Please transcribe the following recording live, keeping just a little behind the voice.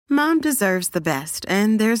Mom deserves the best,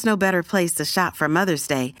 and there's no better place to shop for Mother's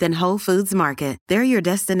Day than Whole Foods Market. They're your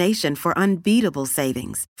destination for unbeatable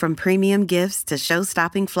savings, from premium gifts to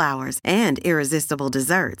show-stopping flowers and irresistible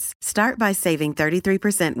desserts. Start by saving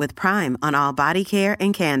 33% with Prime on all body care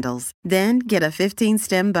and candles. Then get a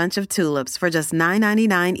 15-stem bunch of tulips for just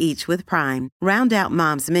 $9.99 each with Prime. Round out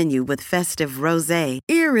Mom's menu with festive rosé,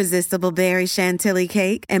 irresistible berry chantilly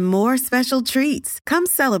cake, and more special treats. Come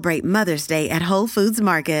celebrate Mother's Day at Whole Foods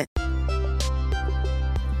Market.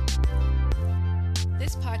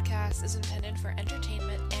 This podcast is intended for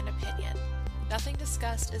entertainment and opinion. Nothing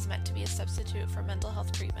discussed is meant to be a substitute for mental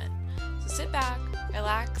health treatment. So sit back,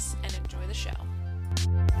 relax, and enjoy the show.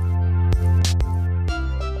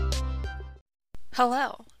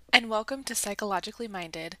 Hello, and welcome to Psychologically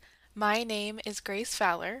Minded. My name is Grace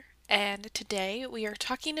Fowler, and today we are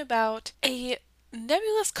talking about a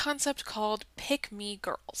nebulous concept called pick-me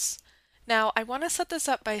girls. Now, I want to set this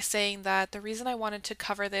up by saying that the reason I wanted to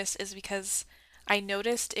cover this is because I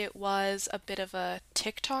noticed it was a bit of a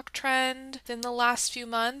TikTok trend in the last few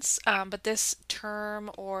months, but this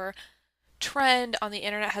term or trend on the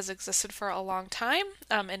internet has existed for a long time,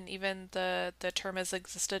 and even the term has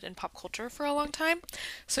existed in pop culture for a long time.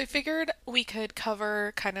 So I figured we could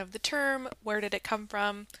cover kind of the term, where did it come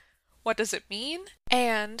from, what does it mean,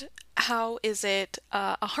 and how is it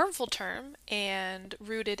a harmful term and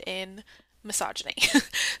rooted in misogyny.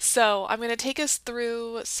 So I'm going to take us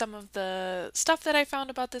through some of the stuff that I found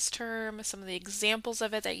about this term, some of the examples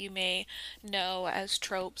of it that you may know as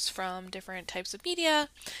tropes from different types of media,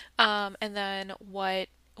 and then what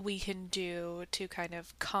we can do to kind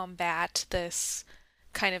of combat this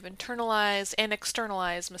kind of internalized and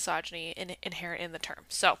externalized misogyny inherent in the term.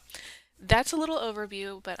 So that's a little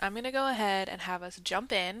overview, but I'm going to go ahead and have us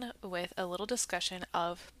jump in with a little discussion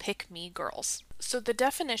of pick-me girls. So the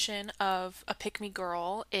definition of a pick-me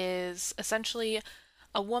girl is essentially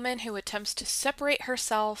a woman who attempts to separate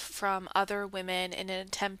herself from other women in an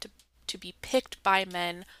attempt to be picked by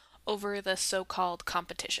men over the so-called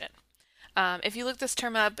competition. If you look this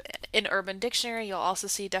term up in Urban Dictionary, you'll also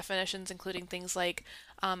see definitions including things like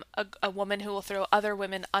a woman who will throw other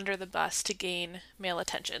women under the bus to gain male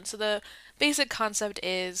attention. So the basic concept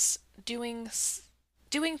is doing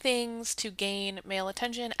things to gain male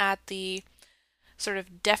attention at the sort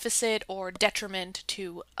of deficit or detriment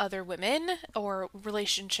to other women or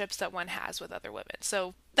relationships that one has with other women.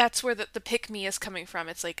 So that's where the pick me is coming from.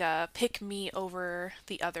 It's like a pick me over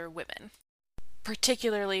the other women,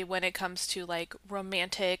 particularly when it comes to like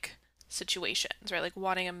romantic situations, right? Like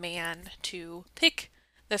wanting a man to pick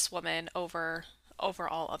this woman over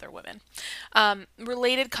all other women.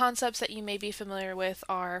 Related concepts that you may be familiar with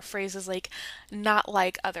are phrases like not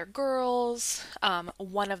like other girls,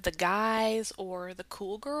 one of the guys, or the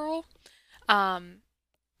cool girl.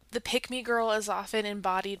 The pick-me girl is often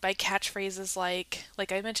embodied by catchphrases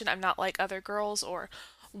like I mentioned, I'm not like other girls, or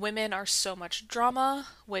women are so much drama,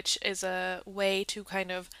 which is a way to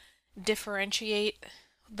kind of differentiate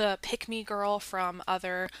the pick-me girl from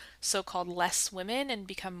other so-called less women and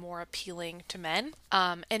become more appealing to men.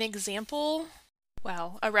 An example,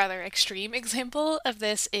 well, a rather extreme example of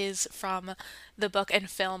this is from the book and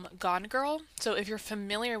film Gone Girl. So if you're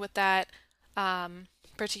familiar with that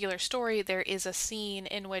particular story, there is a scene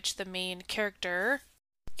in which the main character,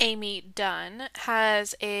 Amy Dunn,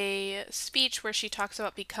 has a speech where she talks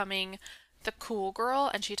about becoming the cool girl,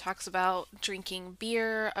 and she talks about drinking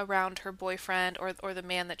beer around her boyfriend or the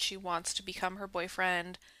man that she wants to become her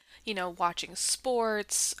boyfriend, watching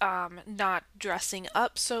sports, not dressing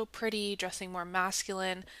up so pretty, dressing more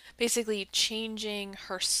masculine, basically changing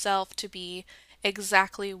herself to be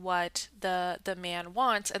exactly what the man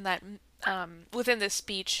wants. And that within this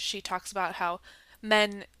speech she talks about how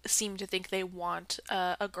men seem to think they want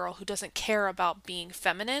a girl who doesn't care about being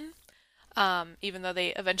feminine, even though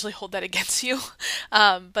they eventually hold that against you,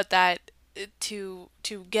 but that to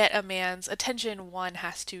get a man's attention, one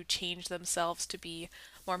has to change themselves to be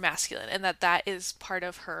more masculine, and that is part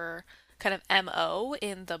of her kind of MO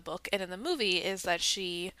in the book and in the movie, is that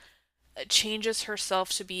she changes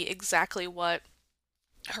herself to be exactly what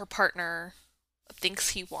her partner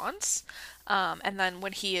thinks he wants, and then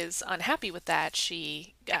when he is unhappy with that,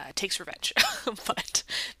 she takes revenge. But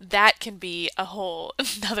that can be a whole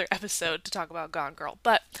another episode to talk about Gone Girl.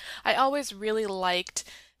 But I always really liked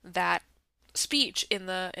that speech in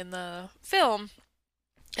the film.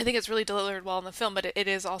 I think it's really delivered well in the film, but it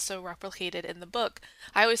is also replicated in the book.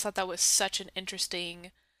 I always thought that was such an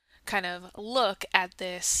interesting kind of look at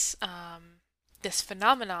this this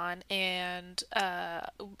phenomenon, and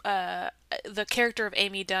the character of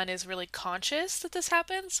Amy Dunn is really conscious that this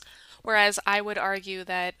happens. Whereas I would argue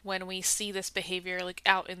that when we see this behavior like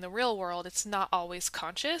out in the real world, it's not always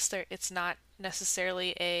conscious. It's not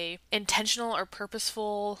necessarily a intentional or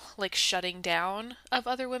purposeful like shutting down of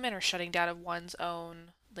other women or shutting down of one's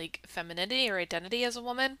own like femininity or identity as a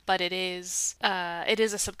woman, but it is a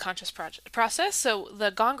subconscious process. So the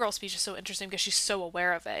Gone Girl speech is so interesting because she's so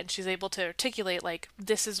aware of it, and she's able to articulate like,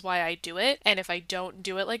 this is why I do it, and if I don't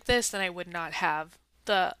do it like this, then I would not have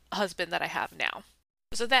the husband that I have now.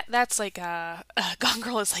 So that's like Gone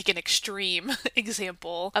Girl is like an extreme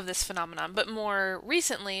example of this phenomenon. But more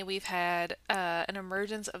recently, we've had an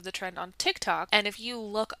emergence of the trend on TikTok. And if you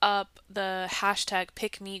look up the hashtag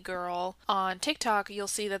 #PickMeGirl on TikTok, you'll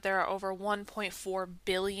see that there are over 1.4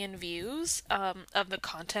 billion views of the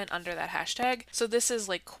content under that hashtag. So this is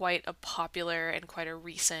like quite a popular and quite a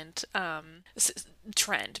recent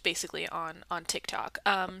trend basically on TikTok.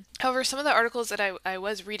 However, some of the articles that I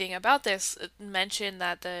was reading about this mentioned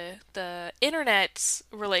that the internet's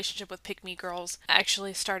relationship with pick me girls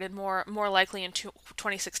actually started more likely in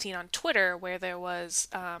 2016 on Twitter, where there was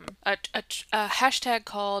a hashtag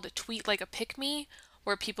called tweet like a pick me,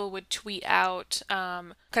 where people would tweet out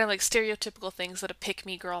kind of like stereotypical things that a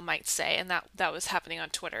pick-me girl might say, and that was happening on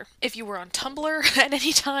Twitter. If you were on Tumblr at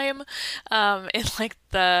any time in like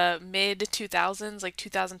the mid-2000s, like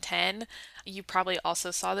 2010, you probably also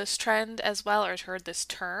saw this trend as well, or heard this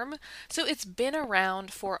term. So it's been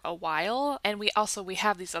around for a while, and we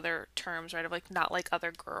have these other terms, right, of like not like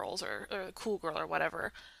other girls or cool girl or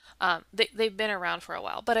whatever. They've been around for a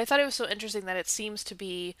while, but I thought it was so interesting that it seems to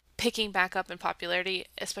be picking back up in popularity,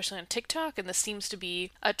 especially on TikTok, and this seems to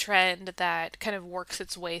be a trend that kind of works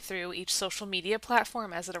its way through each social media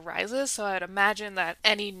platform as it arises. So I would imagine that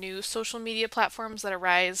any new social media platforms that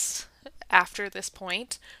arise after this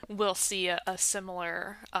point will see a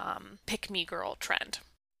similar pick-me girl trend.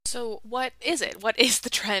 So what is it? What is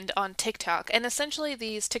the trend on TikTok? And essentially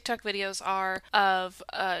these TikTok videos are of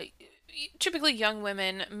typically young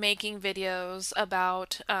women making videos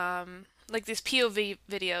about like these POV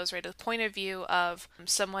videos, right? The point of view of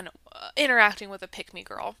someone interacting with a pick-me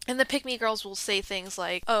girl. And the pick-me girls will say things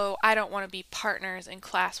like, oh, I don't want to be partners in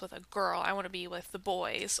class with a girl. I want to be with the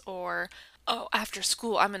boys. Or, oh, after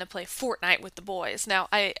school, I'm going to play Fortnite with the boys. Now,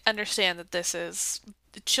 I understand that this is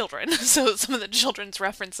children, so some of the children's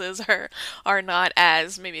references are not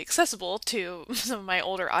as maybe accessible to some of my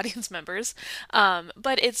older audience members,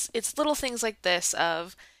 but it's little things like this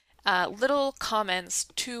of little comments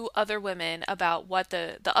to other women about what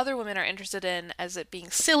the other women are interested in, as it being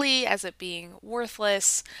silly, as it being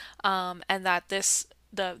worthless, and that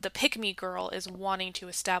the pick-me girl is wanting to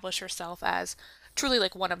establish herself as truly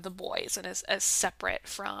like one of the boys and as separate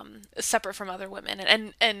from other women,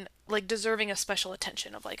 and like deserving of special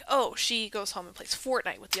attention, of like, oh, she goes home and plays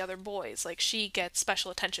Fortnite with the other boys, like she gets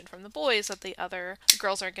special attention from the boys that the other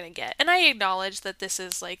girls aren't going to get. And I acknowledge that this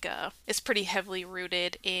is like it's pretty heavily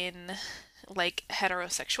rooted in like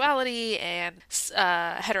heterosexuality and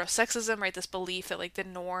heterosexism, right? This belief that like the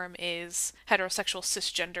norm is heterosexual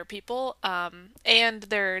cisgender people, and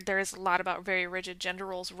there is a lot about very rigid gender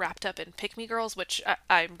roles wrapped up in pick me girls, which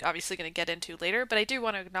I'm obviously going to get into later. But I do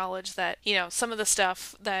want to acknowledge that, you know, some of the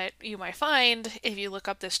stuff that you might find if you look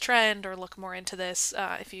up this trend or look more into this,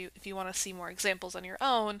 if you want to see more examples on your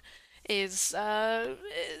own, is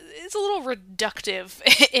it's a little reductive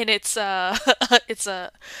in its its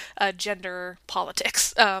gender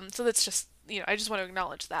politics. So that's just, you know, I just want to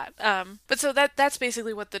acknowledge that. But so that's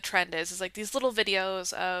basically what the trend is like these little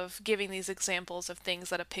videos of giving these examples of things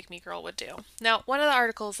that a pick-me girl would do. Now, one of the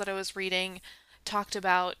articles that I was reading talked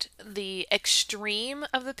about the extreme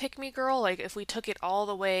of the pick-me girl, like if we took it all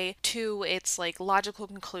the way to its like logical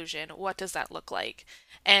conclusion, what does that look like?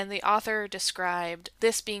 And the author described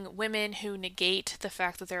this being women who negate the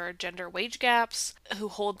fact that there are gender wage gaps, who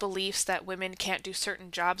hold beliefs that women can't do certain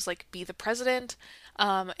jobs like be the president,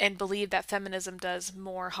 and believe that feminism does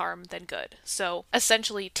more harm than good. So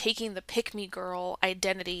essentially taking the pick-me girl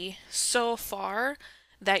identity so far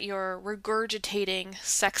that you're regurgitating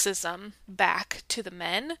sexism back to the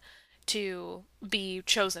men to be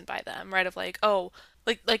chosen by them, right? Of like, oh,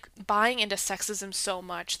 like buying into sexism so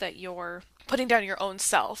much that you're putting down your own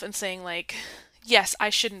self and saying like, yes,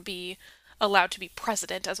 I shouldn't be allowed to be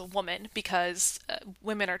president as a woman because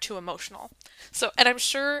women are too emotional. So, and I'm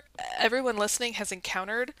sure everyone listening has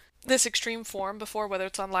encountered this extreme form before, whether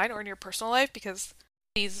it's online or in your personal life, because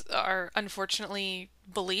these are unfortunately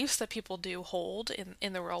beliefs that people do hold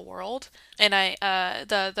in the real world. And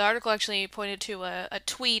the article actually pointed to a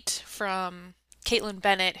tweet from Caitlin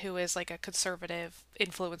Bennett, who is like a conservative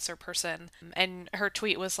influencer person, and her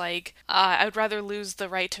tweet was like, "I would rather lose the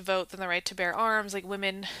right to vote than the right to bear arms. Like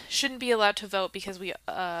women shouldn't be allowed to vote because we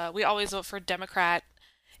always vote for Democrat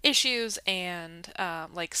issues and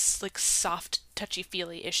like soft touchy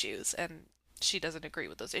feely issues and." She doesn't agree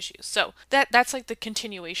with those issues. So that's like the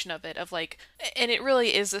continuation of it of like, and it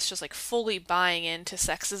really is this just like fully buying into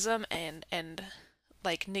sexism and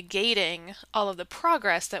like negating all of the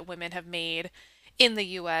progress that women have made in the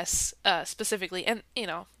US specifically. And, you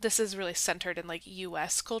know, this is really centered in like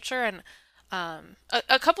US culture. And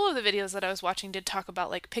a couple of the videos that I was watching did talk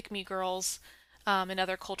about like pick me girls in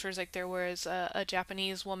other cultures. Like there was a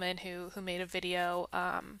Japanese woman who made a video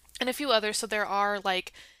and a few others. So there are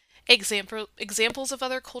like examples of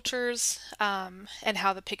other cultures and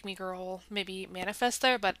how the pick me girl maybe manifests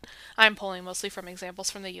there, but I'm pulling mostly from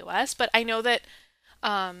examples from the US. But I know that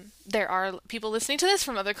there are people listening to this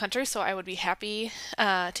from other countries, so I would be happy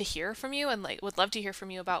to hear from you and like would love to hear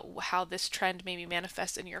from you about how this trend maybe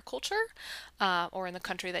manifests in your culture or in the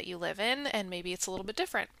country that you live in, and maybe it's a little bit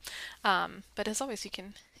different. But as always, you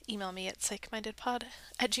can email me at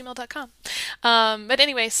psychmindedpod@gmail.com. But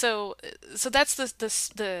anyway, so that's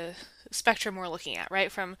the spectrum we're looking at,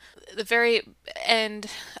 right? From the very end,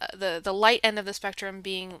 the light end of the spectrum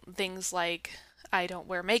being things like I don't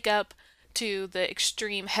wear makeup, to the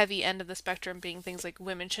extreme heavy end of the spectrum being things like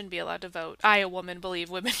women shouldn't be allowed to vote. I, a woman, believe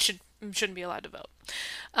women shouldn't be allowed to vote.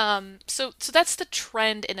 So that's the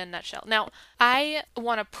trend in a nutshell. Now, I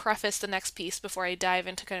want to preface the next piece before I dive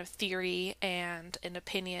into kind of theory and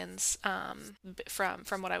opinions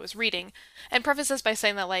from what I was reading, and preface this by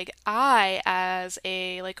saying that like I, as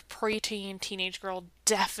a like preteen teenage girl,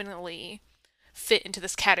 definitely fit into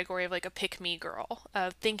this category of like a pick me girl,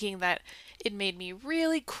 thinking that it made me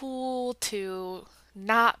really cool to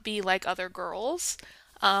not be like other girls,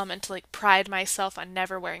 and to like pride myself on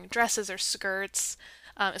never wearing dresses or skirts,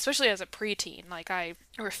 especially as a preteen. Like I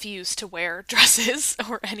refused to wear dresses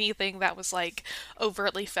or anything that was like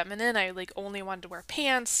overtly feminine. I like only wanted to wear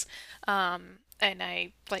pants, and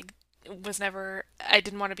I like I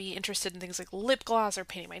didn't want to be interested in things like lip gloss or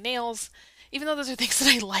painting my nails, even though those are things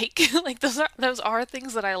that I like. Like those are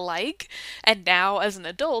things that I like. And now as an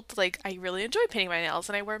adult, like I really enjoy painting my nails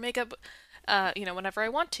and I wear makeup whenever I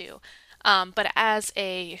want to. But as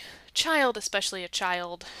a child, especially a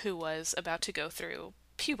child who was about to go through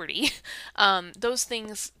puberty, those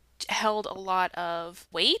things held a lot of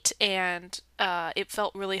weight, and it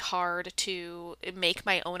felt really hard to make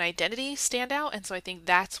my own identity stand out. And so I think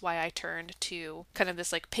that's why I turned to kind of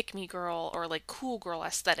this like pick me girl or like cool girl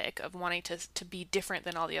aesthetic of wanting to be different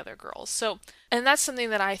than all the other girls. So, and that's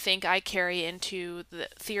something that I think I carry into the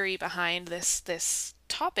theory behind this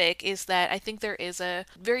topic, is that I think there is a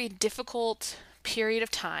very difficult period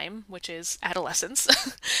of time, which is adolescence,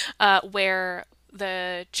 where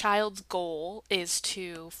the child's goal is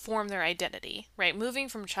to form their identity, right? Moving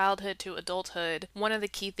from childhood to adulthood, one of the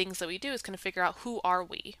key things that we do is kind of figure out who are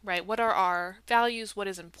we, right? What are our values? What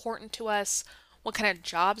is important to us? What kind of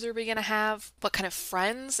jobs are we going to have? What kind of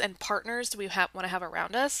friends and partners do we want to have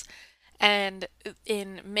around us? And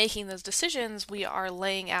in making those decisions, we are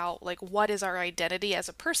laying out like what is our identity as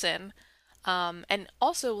a person, and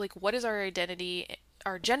also like what is our identity,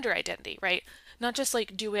 our gender identity, right? Not just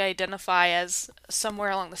like do we identify as somewhere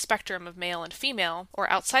along the spectrum of male and female or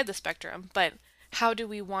outside the spectrum, but how do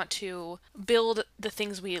we want to build the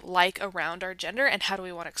things we like around our gender, and how do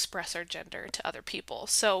we want to express our gender to other people?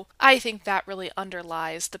 So I think that really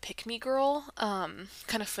underlies the pick me girl kind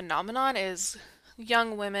of phenomenon, is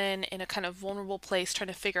young women in a kind of vulnerable place trying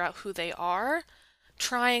to figure out who they are,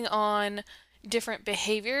 trying on different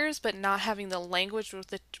behaviors, but not having the language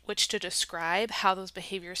with which to describe how those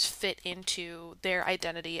behaviors fit into their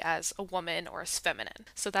identity as a woman or as feminine.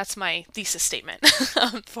 So that's my thesis statement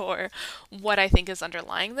for what I think is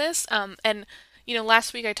underlying this. And you know,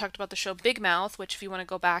 last week I talked about the show Big Mouth, which if you want to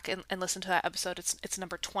go back and listen to that episode, it's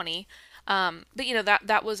number 20. But you know,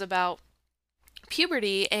 that was about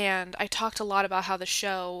puberty, and I talked a lot about how the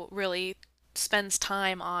show really spends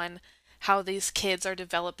time on how these kids are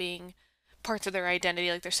developing parts of their identity,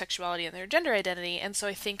 like their sexuality and their gender identity. And so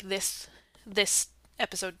I think this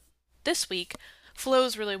episode this week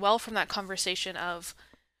flows really well from that conversation of,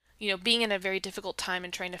 you know, being in a very difficult time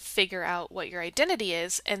and trying to figure out what your identity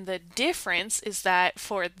is. And the difference is that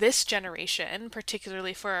for this generation,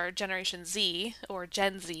 particularly for our Generation Z or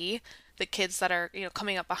Gen Z, the kids that are, you know,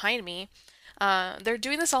 coming up behind me, they're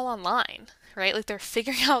doing this all online, right? Like they're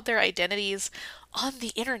figuring out their identities on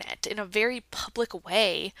the internet in a very public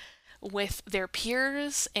way, with their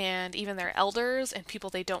peers and even their elders and people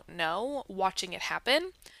they don't know watching it happen.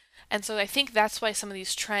 And so I think that's why some of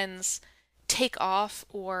these trends take off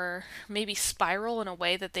or maybe spiral in a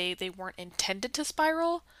way that they weren't intended to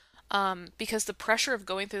spiral. Because the pressure of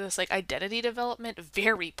going through this like identity development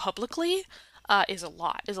very publicly is a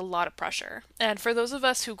lot of pressure. And for those of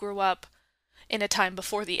us who grew up in a time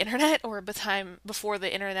before the internet or a time before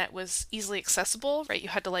the internet was easily accessible, right? You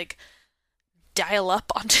had to like dial up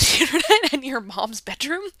onto the internet in your mom's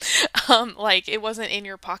bedroom. Like it wasn't in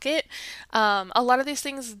your pocket. A lot of these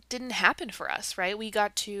things didn't happen for us, right? We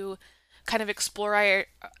got to kind of explore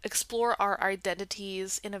our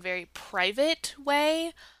identities in a very private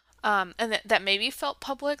way. And that maybe felt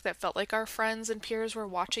public, that felt like our friends and peers were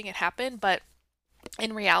watching it happen, but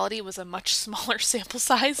in reality it was a much smaller sample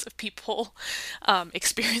size of people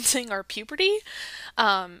experiencing our puberty.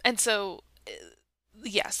 And so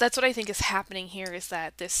yes, that's what I think is happening here is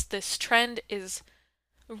that this trend is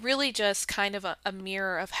really just kind of a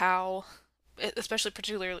mirror of how, especially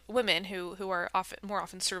particularly women who are often more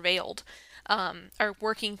often surveilled, are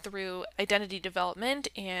working through identity development,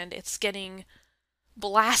 and it's getting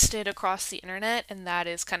blasted across the internet, and that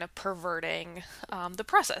is kind of perverting the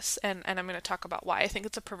process. And I'm going to talk about why I think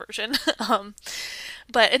it's a perversion.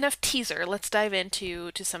 But enough teaser. Let's dive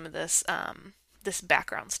into some of this this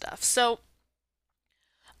background stuff. So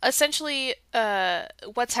essentially,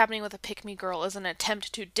 what's happening with a pick me girl is an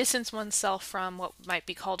attempt to distance oneself from what might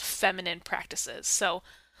be called feminine practices. So,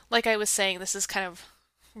 like I was saying, this is kind of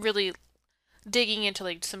really digging into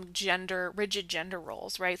like some rigid gender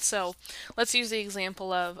roles, right? So, let's use the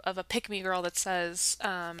example of a pick me girl that says,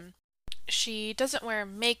 she doesn't wear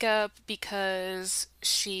makeup because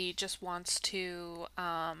she just wants to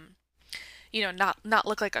not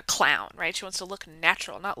look like a clown, right? She wants to look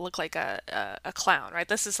natural, not look like a clown, right?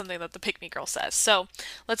 This is something that the pick me girl says. So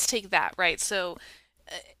let's take that, right? So,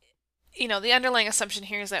 the underlying assumption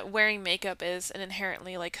here is that wearing makeup is an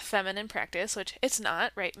inherently like feminine practice, which it's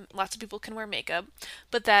not, right? Lots of people can wear makeup,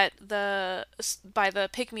 but that by the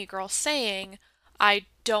pick me girl saying, I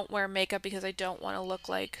don't wear makeup because I don't want to look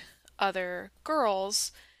like other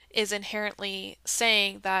girls, is inherently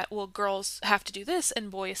saying that, well, girls have to do this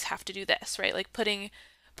and boys have to do this, right? Like putting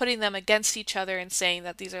them against each other and saying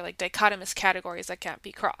that these are like dichotomous categories that can't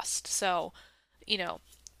be crossed. So, you know,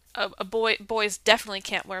 boys definitely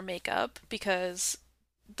can't wear makeup because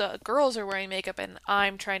the girls are wearing makeup and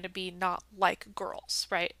I'm trying to be not like girls,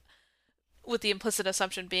 right? With the implicit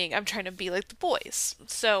assumption being I'm trying to be like the boys.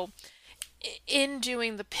 So, in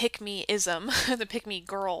doing the pick me ism, the pick me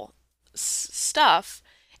girl stuff,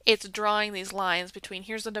 it's drawing these lines between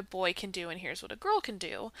here's what a boy can do and here's what a girl can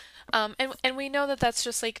do. And we know that that's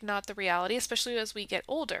just like not the reality, especially as we get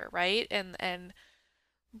older, right? And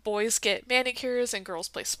boys get manicures and girls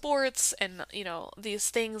play sports, and these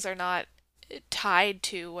things are not tied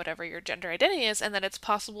to whatever your gender identity is, and that it's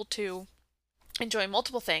possible to enjoy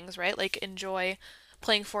multiple things, right? Like enjoy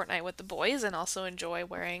playing Fortnite with the boys and also enjoy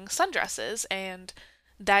wearing sundresses, and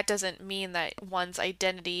that doesn't mean that one's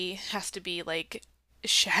identity has to be like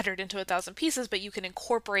shattered into a thousand pieces, but you can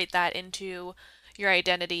incorporate that into your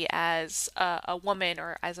identity as a woman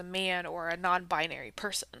or as a man or a non-binary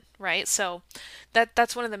person, right? So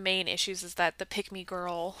that's one of the main issues, is that the pick me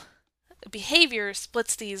girl behavior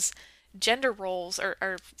splits these gender roles,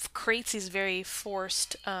 or creates these very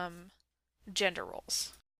forced gender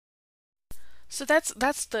roles. So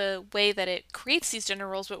that's the way that it creates these gender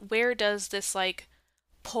roles, but where does this like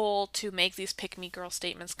pull to make these pick me girl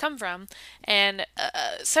statements come from? And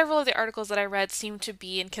several of the articles that I read seem to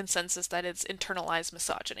be in consensus that it's internalized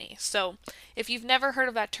misogyny. So if you've never heard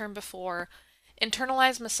of that term before,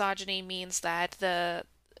 internalized misogyny means that the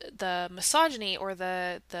misogyny, or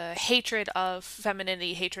the hatred of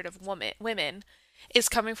femininity, hatred of women is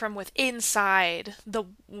coming from within inside the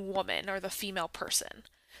woman or the female person.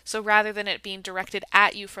 So rather than it being directed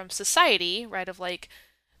at you from society, right, of like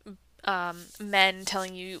men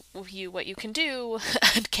telling you what you can do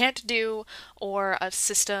and can't do, or of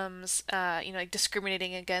systems, like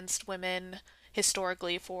discriminating against women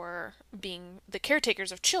historically for being the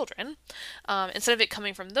caretakers of children. Instead of it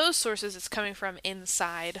coming from those sources, it's coming from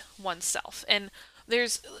inside oneself. And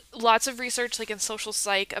there's lots of research, like in social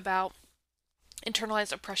psych, about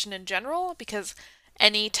internalized oppression in general, because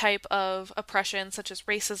any type of oppression, such as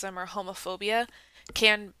racism or homophobia,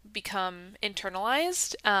 can become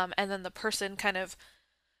internalized, and then the person kind of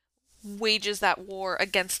wages that war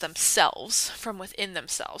against themselves from within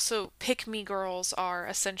themselves. So pick me girls are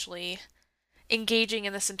essentially engaging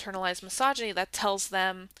in this internalized misogyny that tells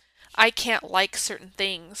them, I can't like certain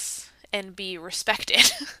things and be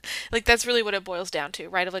respected. Like that's really what it boils down to,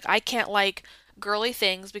 right? Of like, I can't like girly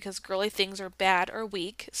things because girly things are bad or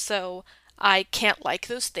weak, so I can't like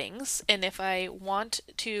those things. And if I want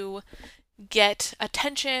to get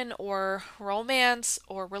attention or romance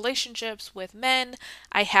or relationships with men,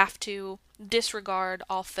 I have to disregard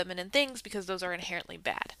all feminine things because those are inherently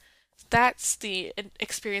bad. That's the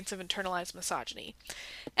experience of internalized misogyny.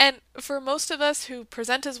 And for most of us who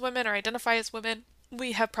present as women or identify as women,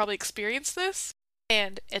 we have probably experienced this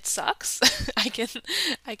and it sucks. I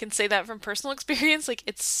can say that from personal experience, like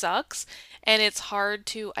it sucks and it's hard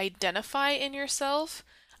to identify in yourself.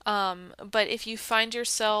 But if you find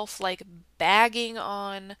yourself like bagging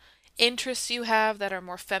on interests you have that are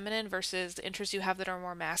more feminine versus the interests you have that are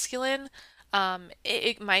more masculine,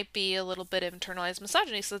 it might be a little bit of internalized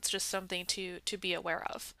misogyny, so it's just something to be aware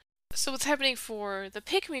of. So what's happening for the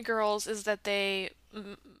pick me girls is that they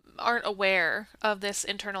aren't aware of this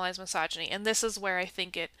internalized misogyny, and this is where I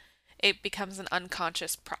think it becomes an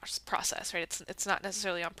unconscious process, right? It's not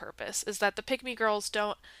necessarily on purpose. Is that the pick me girls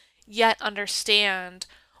don't yet understand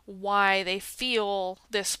why they feel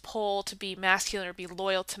this pull to be masculine or be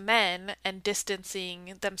loyal to men and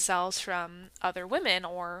distancing themselves from other women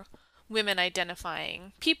or women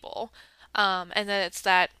identifying people. And then it's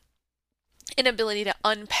that inability to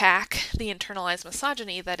unpack the internalized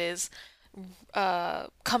misogyny that is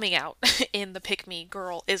coming out in the pick me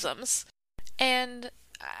girl isms. And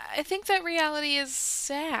I think that reality is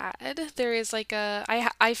sad. There is like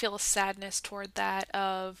I feel a sadness toward that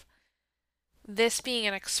of this being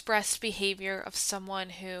an expressed behavior of someone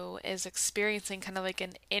who is experiencing kind of like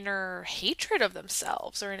an inner hatred of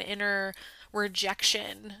themselves or an inner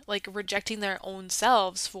rejection, like rejecting their own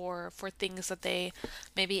selves for things that they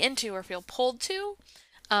may be into or feel pulled to.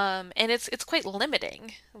 And it's quite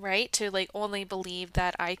limiting, right? To like only believe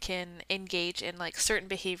that I can engage in like certain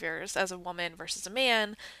behaviors as a woman versus a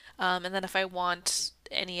man. And then if I want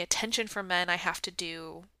any attention from men, I have to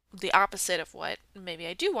do the opposite of what maybe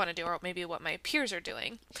I do want to do or maybe what my peers are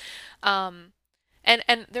doing. And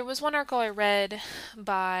there was one article I read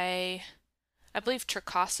by I believe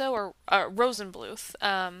Tricasso or Rosenbluth.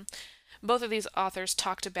 Both of these authors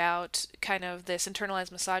talked about kind of this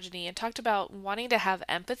internalized misogyny and talked about wanting to have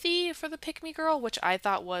empathy for the pick me girl, which I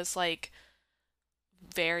thought was like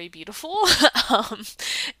very beautiful. um,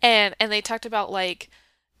 and they talked about like,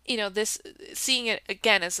 this seeing it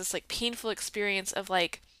again as this like painful experience of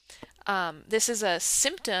like this is a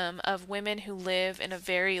symptom of women who live in a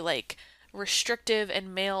very like restrictive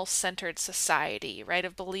and male-centered society, right?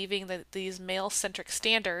 Of believing that these male-centric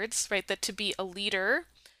standards, right, that to be a leader,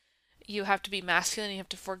 you have to be masculine, you have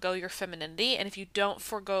to forego your femininity, and if you don't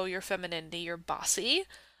forego your femininity, you're bossy,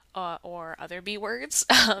 or other B words,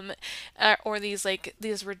 or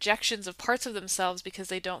these rejections of parts of themselves because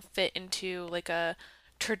they don't fit into like a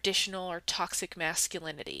traditional or toxic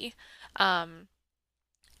masculinity. And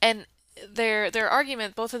their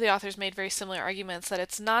argument, both of the authors made very similar arguments that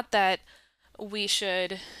it's not that we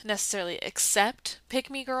should necessarily accept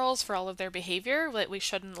pick me girls for all of their behavior, that we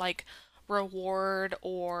shouldn't like reward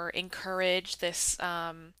or encourage this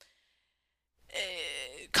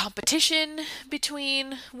competition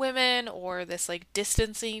between women or this like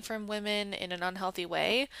distancing from women in an unhealthy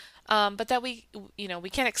way. But that we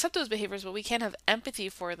can't accept those behaviors, but we can have empathy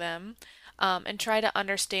for them, and try to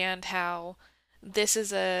understand how this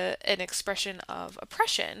is an expression of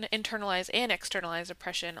oppression, internalized and externalized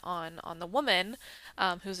oppression on the woman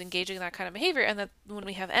who's engaging in that kind of behavior, and that when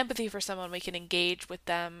we have empathy for someone, we can engage with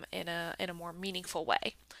them in a more meaningful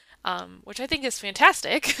way, which I think is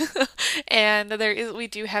fantastic. And we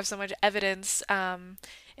do have so much evidence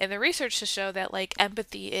in the research to show that like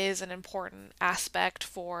empathy is an important aspect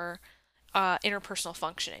for interpersonal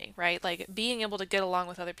functioning, right? Like being able to get along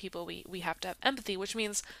with other people, we have to have empathy, which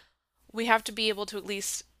means we have to be able to at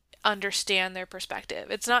least understand their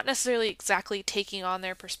perspective. It's not necessarily exactly taking on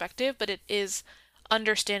their perspective, but it is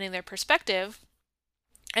understanding their perspective.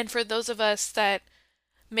 And for those of us that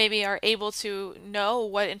maybe are able to know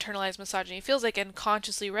what internalized misogyny feels like and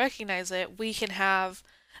consciously recognize it, we can have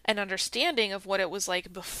an understanding of what it was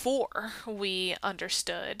like before we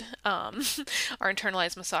understood our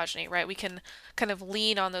internalized misogyny, right? We can kind of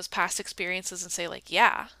lean on those past experiences and say, like,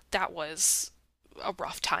 yeah, that was a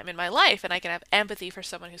rough time in my life, and I can have empathy for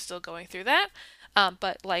someone who's still going through that.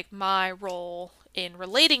 But like my role in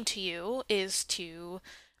relating to you is to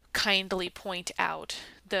kindly point out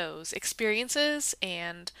those experiences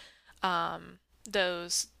and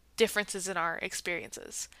those differences in our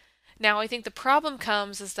experiences. Now, I think the problem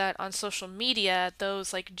comes is that on social media,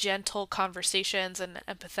 those like gentle conversations and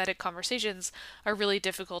empathetic conversations are really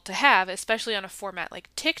difficult to have, especially on a format like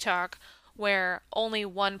TikTok, where only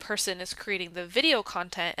one person is creating the video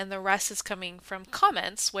content and the rest is coming from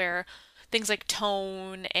comments where things like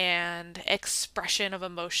tone and expression of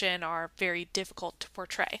emotion are very difficult to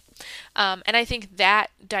portray. And I think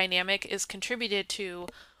that dynamic is contributed to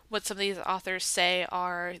what some of these authors say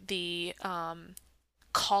are the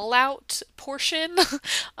call out portion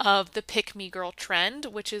of the pick me girl trend,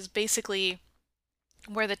 which is basically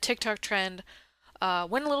where the TikTok trend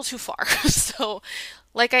went a little too far. So,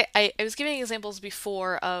 like I was giving examples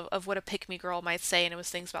before of what a pick me girl might say, and it was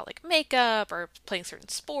things about like makeup or playing certain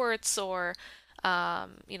sports or,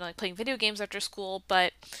 like playing video games after school.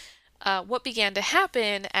 But what began to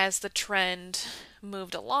happen as the trend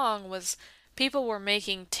moved along was people were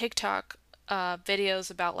making TikTok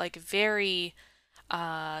videos about like very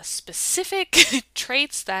specific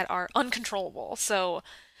traits that are uncontrollable. So,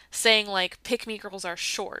 saying like pick me girls are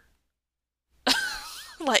short.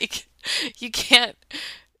 Like, you can't,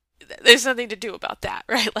 there's nothing to do about that,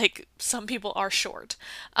 right? Like, some people are short.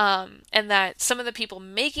 And that some of the people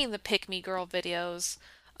making the pick me girl videos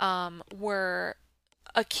were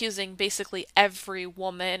accusing basically every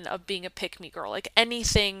woman of being a pick me girl. Like,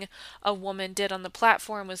 anything a woman did on the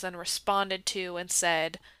platform was then responded to and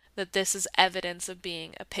said that this is evidence of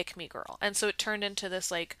being a pick me girl. And so it turned into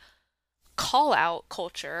this, like, call out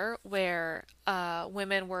culture where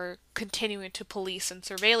women were continuing to police and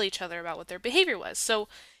surveil each other about what their behavior was. So,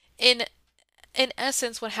 in in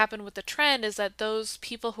essence, what happened with the trend is that those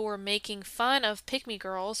people who were making fun of pick me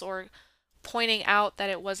girls or pointing out that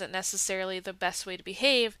it wasn't necessarily the best way to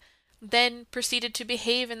behave then proceeded to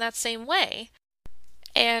behave in that same way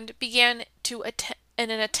and began to in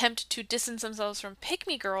an attempt to distance themselves from pick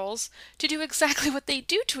me girls to do exactly what they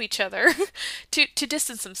do to each other to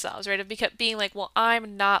distance themselves, right? Of being like, well,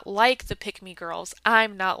 I'm not like the pick me girls.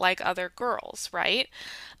 I'm not like other girls, right?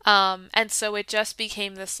 And so it just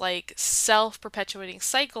became this like self-perpetuating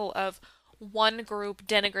cycle of one group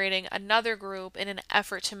denigrating another group in an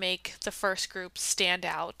effort to make the first group stand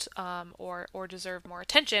out, or deserve more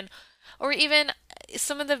attention, or even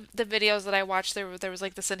some of the videos that I watched, there was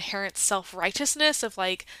like this inherent self-righteousness of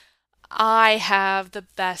like, I have the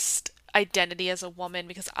best identity as a woman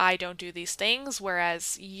because I don't do these things,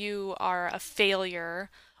 whereas you are a failure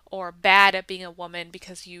or bad at being a woman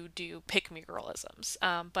because you do pick me girlisms.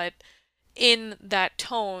 But in that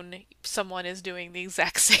tone, someone is doing the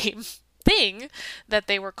exact same thing that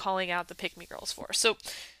they were calling out the pick me girls for. So,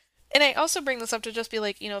 and I also bring this up to just be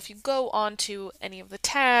like, if you go onto any of the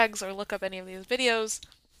tags or look up any of these videos,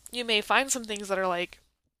 you may find some things that are like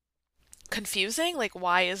confusing. Like,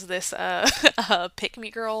 why is this a pick me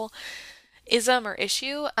girl ism or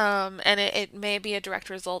issue? And it may be a direct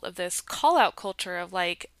result of this call out culture of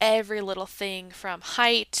like every little thing from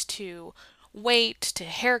height to weight to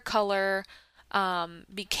hair color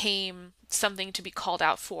became something to be called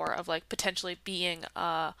out for, of like potentially being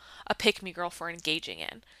a pick me girl for engaging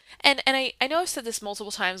in. And I know I've said this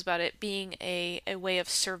multiple times about it being a way of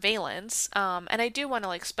surveillance, and I do want to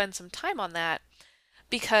like spend some time on that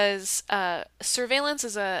because surveillance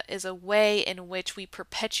is a way in which we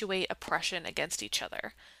perpetuate oppression against each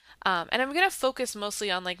other. And I'm going to focus mostly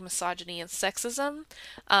on like misogyny and sexism,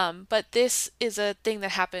 but this is a thing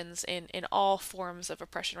that happens in all forms of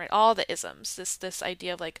oppression, right? All the isms, this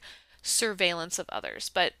idea of like surveillance of others.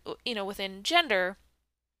 But within gender,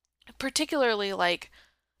 particularly like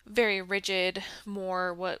very rigid,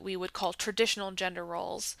 more what we would call traditional gender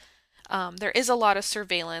roles, there is a lot of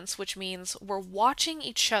surveillance, which means we're watching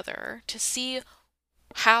each other to see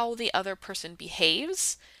how the other person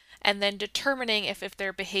behaves and then determining if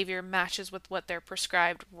their behavior matches with what their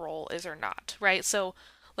prescribed role is or not, right? So,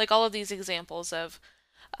 like all of these examples of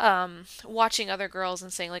watching other girls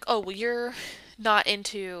and saying, like, oh, well, you're not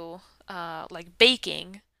into like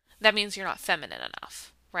baking, that means you're not feminine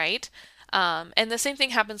enough, right? And the same thing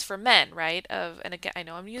happens for men, right? And again, I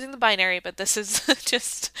know I'm using the binary, but this is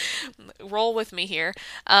just roll with me here.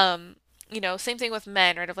 Same thing with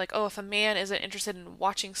men, right? Of like, oh, if a man isn't interested in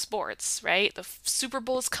watching sports, right? The Super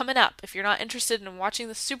Bowl is coming up. If you're not interested in watching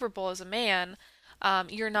the Super Bowl as a man,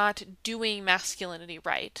 you're not doing masculinity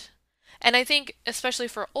right. And I think, especially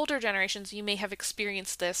for older generations, you may have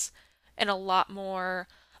experienced this in a lot more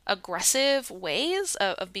aggressive ways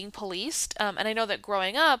of being policed. And I know that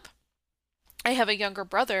growing up, I have a younger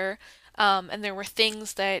brother, and there were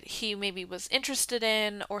things that he maybe was interested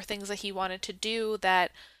in or things that he wanted to do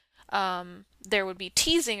that there would be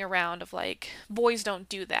teasing around of like, boys don't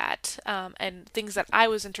do that, and things that I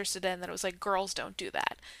was interested in that it was like, girls don't do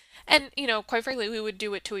that. And, quite frankly, we would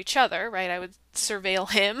do it to each other, right? I would surveil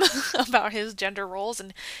him about his gender roles,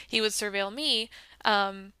 and he would surveil me.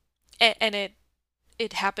 And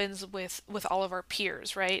it happens with all of our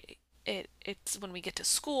peers, right? It's when we get to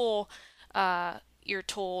school, you're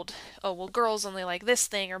told, oh, well, girls only like this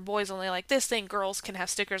thing or boys only like this thing. Girls can have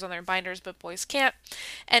stickers on their binders, but boys can't.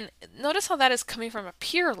 And notice how that is coming from a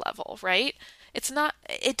peer level, right? It's not,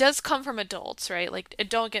 it does come from adults, right? Like,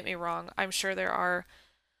 don't get me wrong. I'm sure there are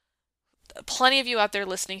plenty of you out there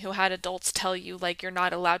listening who had adults tell you, like, you're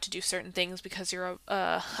not allowed to do certain things because you're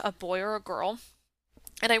a boy or a girl.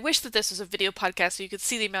 And I wish that this was a video podcast so you could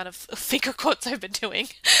see the amount of finger quotes I've been doing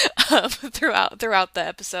throughout the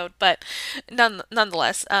episode. But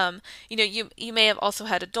nonetheless, you may have also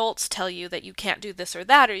had adults tell you that you can't do this or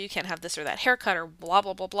that, or you can't have this or that haircut, or blah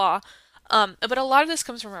blah blah blah. But a lot of this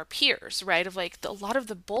comes from our peers, right? Of like a lot of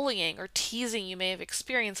the bullying or teasing you may have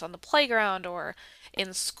experienced on the playground or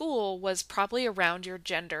in school was probably around your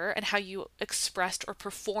gender and how you expressed or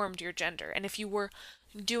performed your gender, and if you were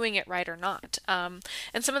doing it right or not. And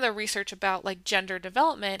some of the research about like gender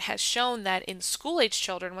development has shown that in school age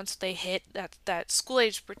children, once they hit that school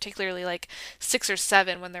age, particularly like 6 or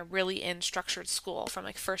 7, when they're really in structured school from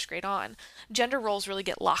like first grade on, gender roles really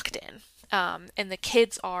get locked in. And the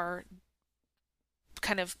kids are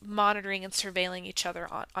kind of monitoring and surveilling each other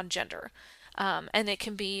on gender. And it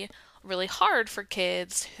can be really hard for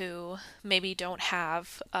kids who maybe don't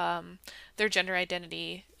have their gender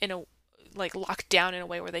identity in a like locked down in a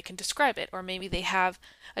way where they can describe it, or maybe they have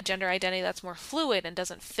a gender identity that's more fluid and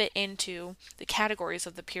doesn't fit into the categories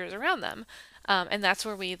of the peers around them. And that's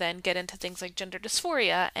where we then get into things like gender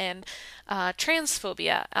dysphoria and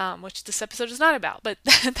transphobia, which this episode is not about, but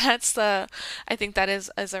I think that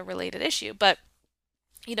is a related issue. But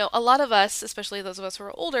a lot of us, especially those of us who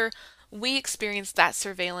are older, we experienced that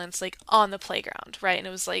surveillance like on the playground, right? And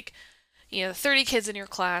it was like, 30 kids in your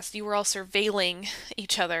class, you were all surveilling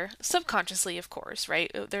each other, subconsciously, of course, right?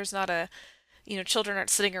 There's not children aren't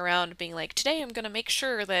sitting around being like, today I'm going to make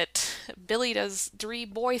sure that Billy does 3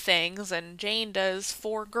 boy things and Jane does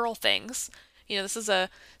 4 girl things. This is a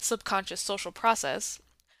subconscious social process.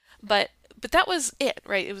 But that was it,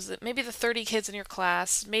 right? It was maybe the 30 kids in your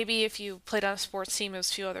class. Maybe if you played on a sports team, it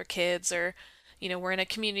was a few other kids, or, we're in a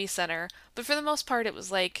community center. But for the most part, it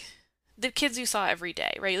was like the kids you saw every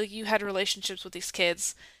day, right? Like you had relationships with these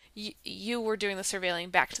kids. You were doing the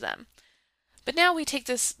surveilling back to them. But now we take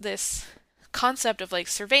this concept of like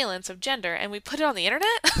surveillance of gender and we put it on the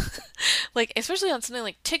internet, like especially on something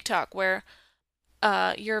like TikTok, where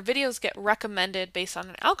your videos get recommended based on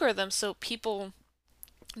an algorithm, so people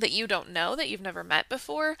that you don't know, that you've never met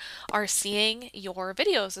before, are seeing your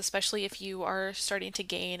videos. Especially if you are starting to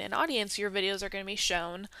gain an audience, your videos are going to be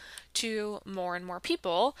shown to more and more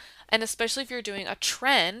people. And especially if you're doing a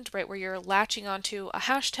trend, right, where you're latching onto a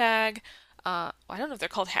hashtag. I don't know if they're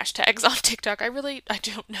called hashtags on TikTok. I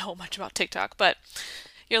don't know much about TikTok, but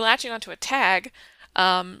you're latching onto a tag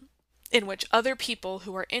in which other people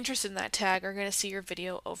who are interested in that tag are going to see your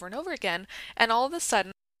video over and over again. And all of a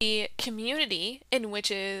sudden, the community in which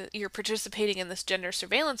you're participating in this gender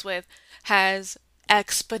surveillance with has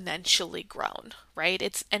exponentially grown, right?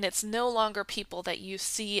 It's no longer people that you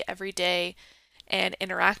see every day and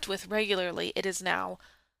interact with regularly. It is now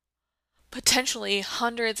potentially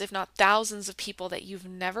hundreds, if not thousands, of people that you've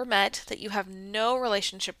never met, that you have no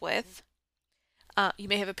relationship with. You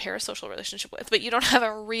may have a parasocial relationship with, but you don't have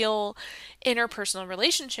a real interpersonal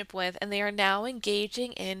relationship with, and they are now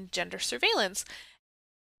engaging in gender surveillance.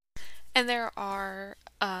 And there are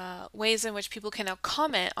ways in which people can now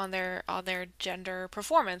comment on their gender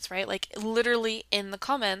performance, right? Like literally in the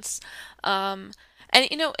comments. And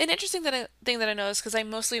an interesting thing that I noticed, because I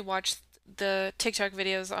mostly watch the TikTok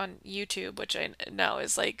videos on YouTube, which I know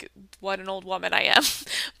is like what an old woman I am.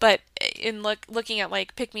 But in looking at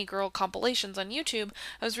like Pick Me Girl compilations on YouTube,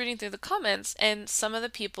 I was reading through the comments, and some of the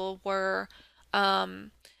people were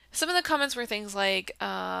some of the comments were things like,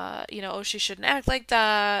 oh, she shouldn't act like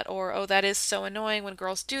that, or, oh, that is so annoying when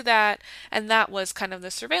girls do that. And that was kind of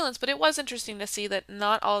the surveillance. But it was interesting to see that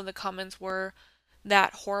not all of the comments were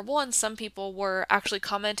that horrible. And some people were actually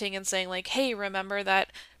commenting and saying, like, hey, remember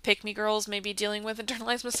that Pick Me Girls may be dealing with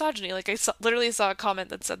internalized misogyny. Like, literally saw a comment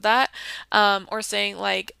that said that. Or saying,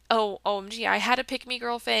 like, oh, OMG, I had a Pick Me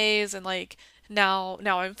Girl phase, and, like, now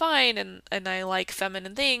I'm fine and I like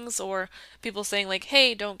feminine things. Or people saying like,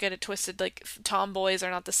 hey, don't get it twisted, like tomboys are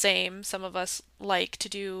not the same. Some of us like to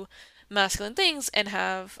do masculine things and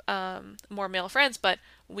have more male friends, but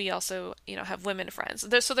we also have women friends.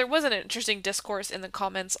 So there was an interesting discourse in the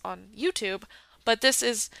comments on YouTube, but this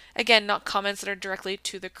is again not comments that are directly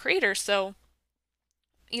to the creator. So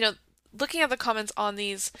looking at the comments on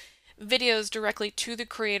these videos directly to the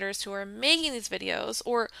creators who are making these videos,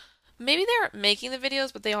 or maybe they aren't making the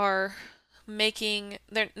videos, but they are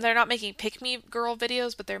they're not making pick me girl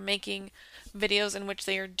videos, but they're making videos in which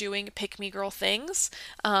they are doing pick me girl things,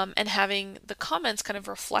 and having the comments kind of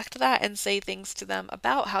reflect that and say things to them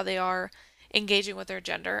about how they are engaging with their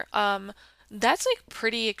gender. That's like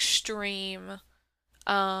pretty extreme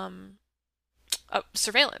um,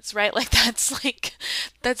 surveillance, right? Like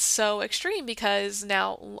that's so extreme because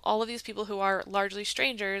now all of these people who are largely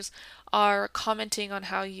strangers are commenting on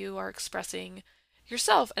how you are expressing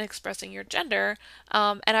yourself and expressing your gender.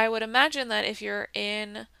 And I would imagine that if you're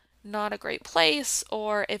in not a great place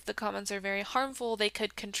or if the comments are very harmful, they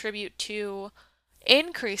could contribute to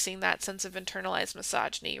increasing that sense of internalized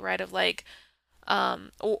misogyny, right? Of like,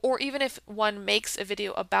 or even if one makes a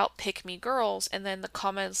video about pick me girls and then the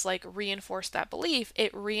comments like reinforce that belief,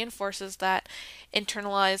 it reinforces that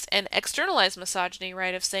internalized and externalized misogyny,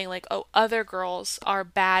 right? Of saying like, oh, other girls are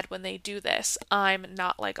bad when they do this. I'm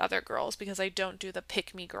not like other girls because I don't do the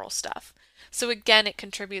pick me girl stuff. So again, it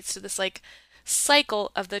contributes to this like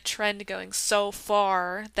cycle of the trend going so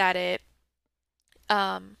far that it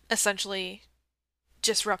essentially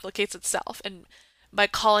just replicates itself. And by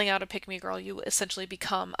calling out a pick me girl, you essentially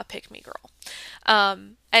become a pick me girl.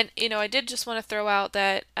 And, I did just want to throw out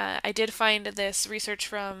that I did find this research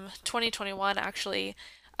from 2021 actually.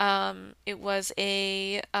 It was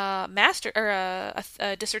a master or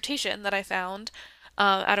a dissertation that I found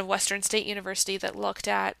out of Western State University that looked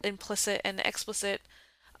at implicit and explicit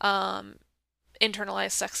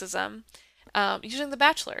internalized sexism using The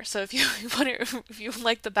Bachelor. So if you if you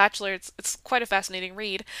like The Bachelor, it's quite a fascinating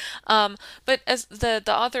read. But as the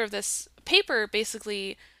author of this paper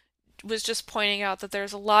basically was just pointing out that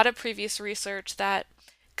there's a lot of previous research that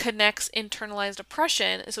connects internalized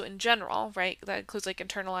oppression. So in general, right, that includes like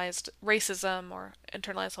internalized racism or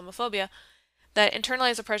internalized homophobia. That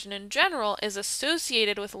internalized oppression in general is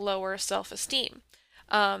associated with lower self-esteem.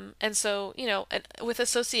 And so, with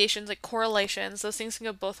associations like correlations, those things can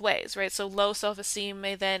go both ways, right? So low self-esteem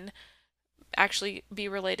may then actually be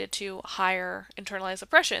related to higher internalized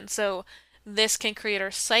oppression. So this can create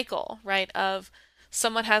a cycle, right, of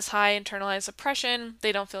someone has high internalized oppression,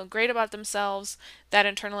 they don't feel great about themselves, that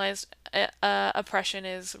internalized oppression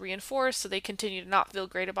is reinforced, so they continue to not feel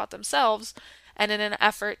great about themselves. And in an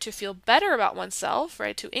effort to feel better about oneself,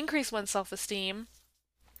 right, to increase one's self-esteem,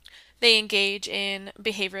 they engage in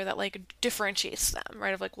behavior that like differentiates them,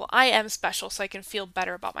 right? Of like, well, I am special, so I can feel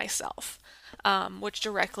better about myself, which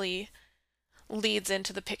directly leads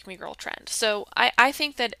into the pick me girl trend. So I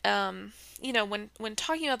think that when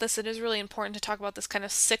talking about this, it is really important to talk about this kind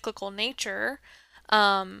of cyclical nature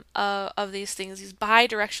of these things, these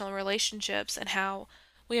bi-directional relationships, and how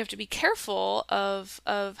we have to be careful of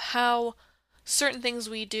how certain things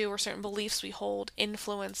we do or certain beliefs we hold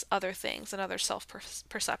influence other things and other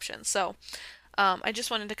self-perceptions. So I just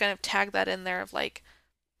wanted to kind of tag that in there of like,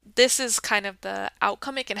 this is kind of the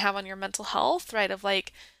outcome it can have on your mental health, right? Of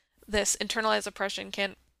like, this internalized oppression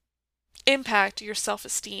can impact your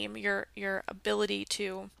self-esteem, your ability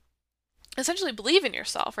to essentially believe in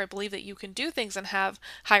yourself, right? Believe that you can do things and have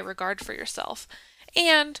high regard for yourself.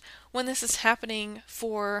 And when this is happening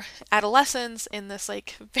for adolescents in this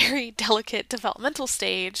like very delicate developmental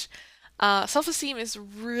stage, self-esteem is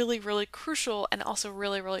really, really crucial and also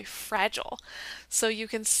really, really fragile. So you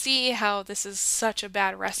can see how this is such a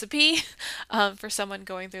bad recipe for someone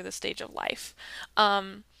going through this stage of life.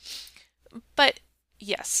 But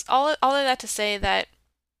yes, all of that to say that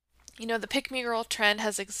the pick me girl trend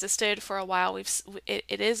has existed for a while.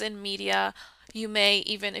 It is in media. You may,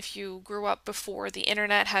 even if you grew up before the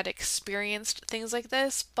internet, had experienced things like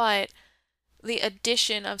this, but the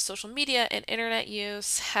addition of social media and internet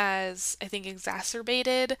use has, I think,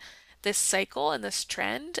 exacerbated this cycle and this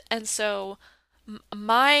trend. And so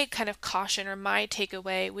my kind of caution or my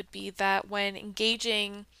takeaway would be that when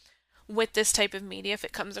engaging with this type of media, if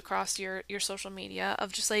it comes across your social media,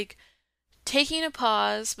 of just like taking a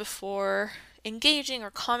pause before engaging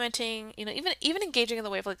or commenting, even engaging in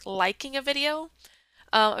the way of like liking a video,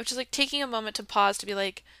 of just like taking a moment to pause to be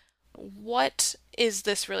like, what is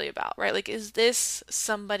this really about, right? Like, is this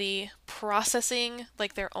somebody processing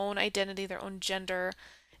like their own identity, their own gender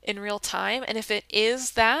in real time? And if it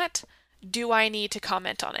is that, do I need to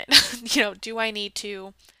comment on it? Do I need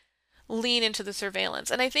to lean into the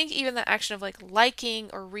surveillance? And I think even the action of like liking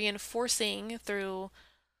or reinforcing through,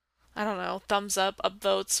 I don't know, thumbs up,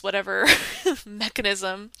 upvotes, whatever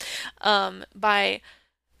mechanism, by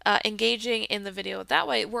engaging in the video that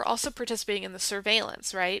way, we're also participating in the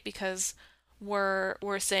surveillance, right? Because we're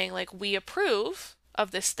saying like, we approve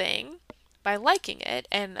of this thing, by liking it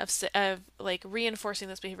and of like reinforcing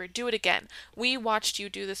this behavior. Do it again. We watched you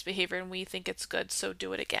do this behavior and we think it's good, so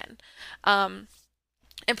do it again. And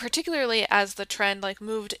particularly as the trend like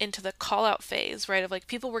moved into the call out phase, right? Of like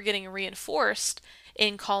people were getting reinforced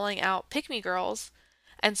in calling out pick me girls.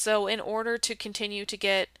 And so in order to continue to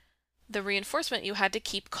get the reinforcement, you had to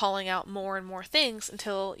keep calling out more and more things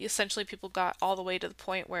until essentially people got all the way to the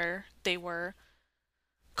point where they were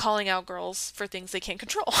calling out girls for things they can't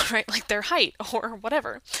control, right? Like their height or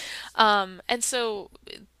whatever. And so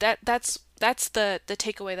that's the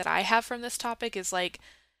takeaway that I have from this topic is like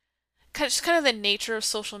just kind of the nature of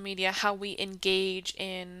social media, how we engage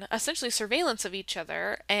in essentially surveillance of each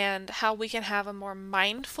other, and how we can have a more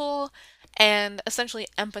mindful and essentially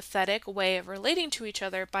empathetic way of relating to each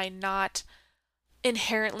other by not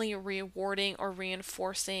inherently rewarding or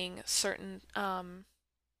reinforcing certain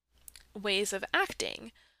ways of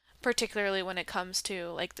acting, particularly when it comes to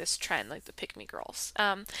like this trend, like the pick me girls.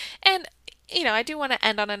 And I do want to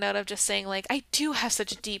end on a note of just saying like I do have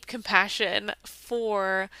such deep compassion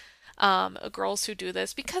for girls who do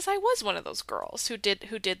this because I was one of those girls who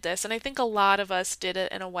did this, and I think a lot of us did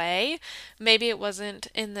it in a way. Maybe it wasn't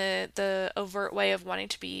in the overt way of wanting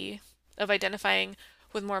to be of identifying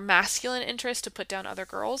with more masculine interest to put down other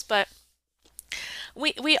girls, but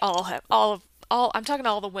we all have all I'm talking to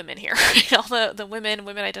all the women here, right? All the women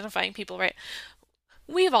identifying people, right?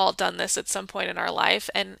 We've all done this at some point in our life,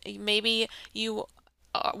 and maybe you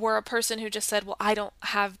were a person who just said, well, I don't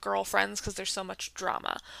have girlfriends because there's so much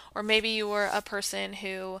drama. Or maybe you were a person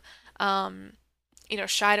who,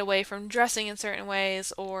 shied away from dressing in certain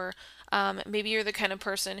ways, or maybe you're the kind of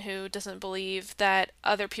person who doesn't believe that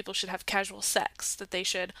other people should have casual sex, that they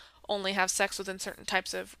should only have sex within certain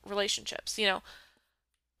types of relationships.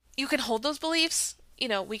 You can hold those beliefs.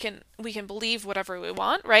 We can believe whatever we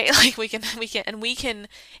want, right? Like we can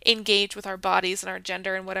engage with our bodies and our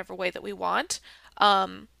gender in whatever way that we want.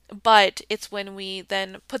 But it's when we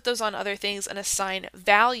then put those on other things and assign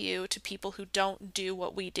value to people who don't do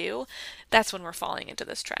what we do, that's when we're falling into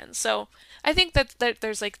this trend. So I think that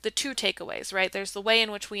there's like the two takeaways, right? There's the way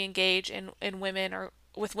in which we engage in women or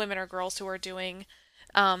with women or girls who are doing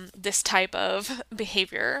this type of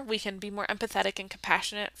behavior. We can be more empathetic and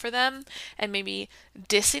compassionate for them and maybe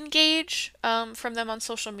disengage from them on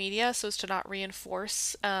social media so as to not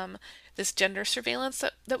reinforce this gender surveillance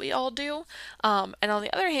that we all do. And on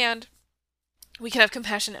the other hand, we can have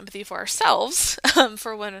compassion and empathy for ourselves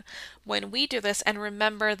for when we do this, and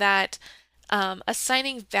remember that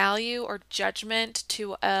assigning value or judgment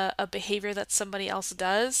to a behavior that somebody else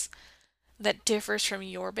does that differs from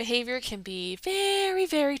your behavior can be very,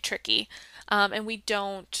 very tricky. And we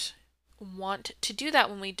don't want to do that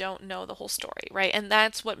when we don't know the whole story, right? And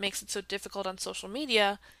that's what makes it so difficult on social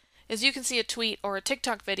media is you can see a tweet or a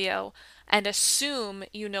TikTok video and assume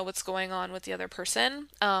you know what's going on with the other person,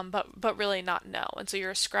 but really not know. And so you're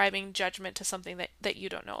ascribing judgment to something that you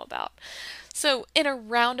don't know about. So in a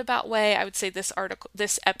roundabout way, I would say this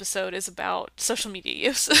episode is about social media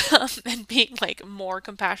use and being like more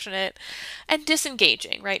compassionate and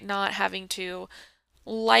disengaging, right? Not having to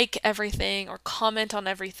like everything or comment on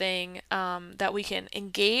everything, that we can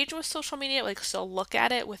engage with social media, like still look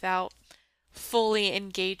at it without fully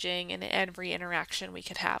engaging in every interaction we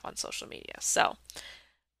could have on social media. So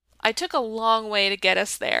I took a long way to get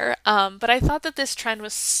us there, but I thought that this trend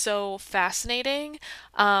was so fascinating,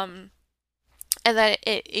 and that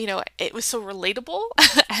it was so relatable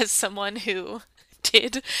as someone who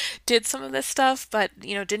did some of this stuff, but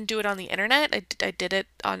didn't do it on the internet. I did it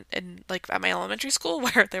at my elementary school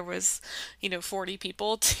where there was 40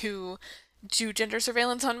 people to do gender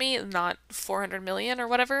surveillance on me, not 400 million or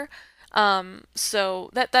whatever. So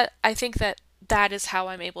that I think that is how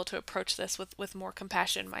I'm able to approach this with more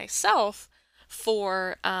compassion myself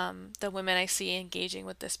for the women I see engaging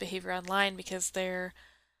with this behavior online, because they're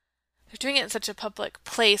doing it in such a public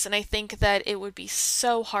place, and I think that it would be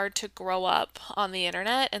so hard to grow up on the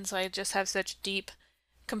internet, and so I just have such deep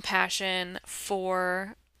compassion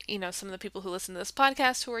for some of the people who listen to this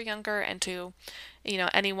podcast who are younger, and to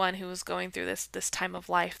anyone who is going through this time of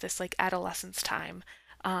life, this like adolescence time.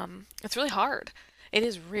 It's really hard. It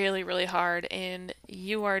is really, really hard, and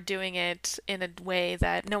you are doing it in a way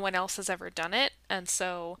that no one else has ever done it. And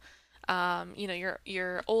so,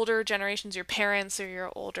 your older generations, your parents or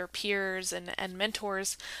your older peers and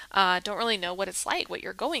mentors, don't really know what it's like, what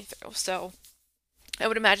you're going through. So I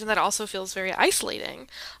would imagine that also feels very isolating.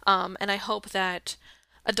 And I hope that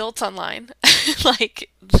adults online,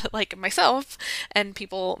 like myself and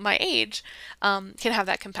people my age, can have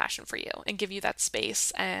that compassion for you and give you that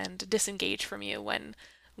space and disengage from you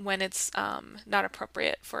when it's not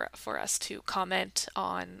appropriate for us to comment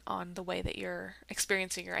on the way that you're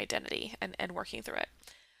experiencing your identity and working through it.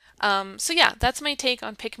 So yeah, that's my take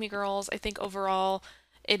on Pick Me Girls. I think overall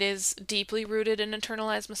it is deeply rooted in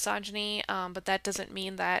internalized misogyny, but that doesn't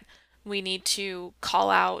mean that we need to call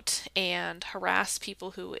out and harass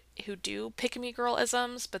people who do pick me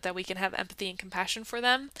girl-isms, but that we can have empathy and compassion for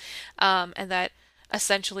them, and that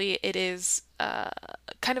essentially it is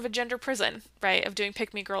kind of a gender prison, right, of doing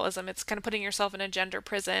pick me girl-ism. It's kind of putting yourself in a gender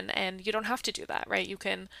prison, and you don't have to do that, right? You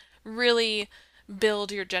can really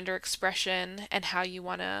build your gender expression and how you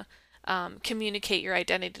want to communicate your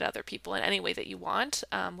identity to other people in any way that you want,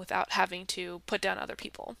 without having to put down other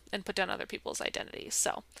people and put down other people's identities.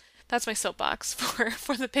 So that's my soapbox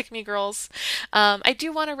for the Pick Me Girls. I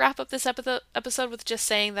do want to wrap up this episode with just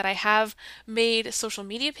saying that I have made social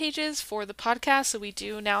media pages for the podcast. So we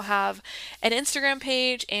do now have an Instagram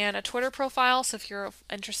page and a Twitter profile. So if you're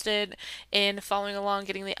interested in following along,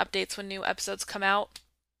 getting the updates when new episodes come out,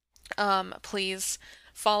 please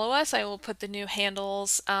follow us. I will put the new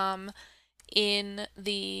handles in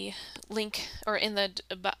the link or in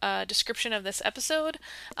the description of this episode,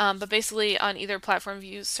 but basically on either platform, if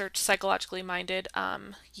you search Psychologically Minded,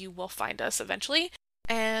 you will find us eventually.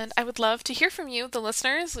 And I would love to hear from you, the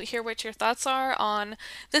listeners, hear what your thoughts are on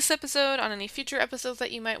this episode, on any future episodes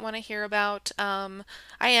that you might want to hear about. I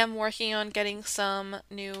am working on getting some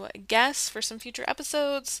new guests for some future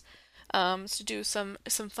episodes, to do some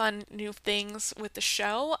fun new things with the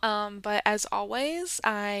show. But as always,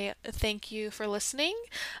 I thank you for listening.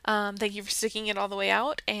 Thank you for sticking it all the way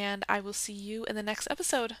out, and I will see you in the next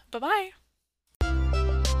episode. Bye-bye!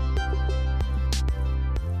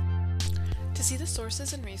 To see the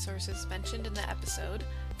sources and resources mentioned in the episode,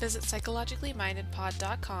 visit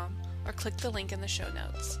psychologicallymindedpod.com or click the link in the show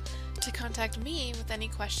notes. To contact me with any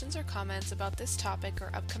questions or comments about this topic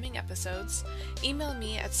or upcoming episodes, email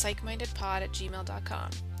me at psychmindedpod@gmail.com.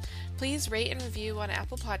 Please rate and review on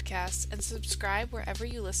Apple Podcasts and subscribe wherever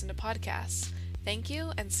you listen to podcasts. Thank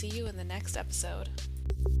you, and see you in the next episode.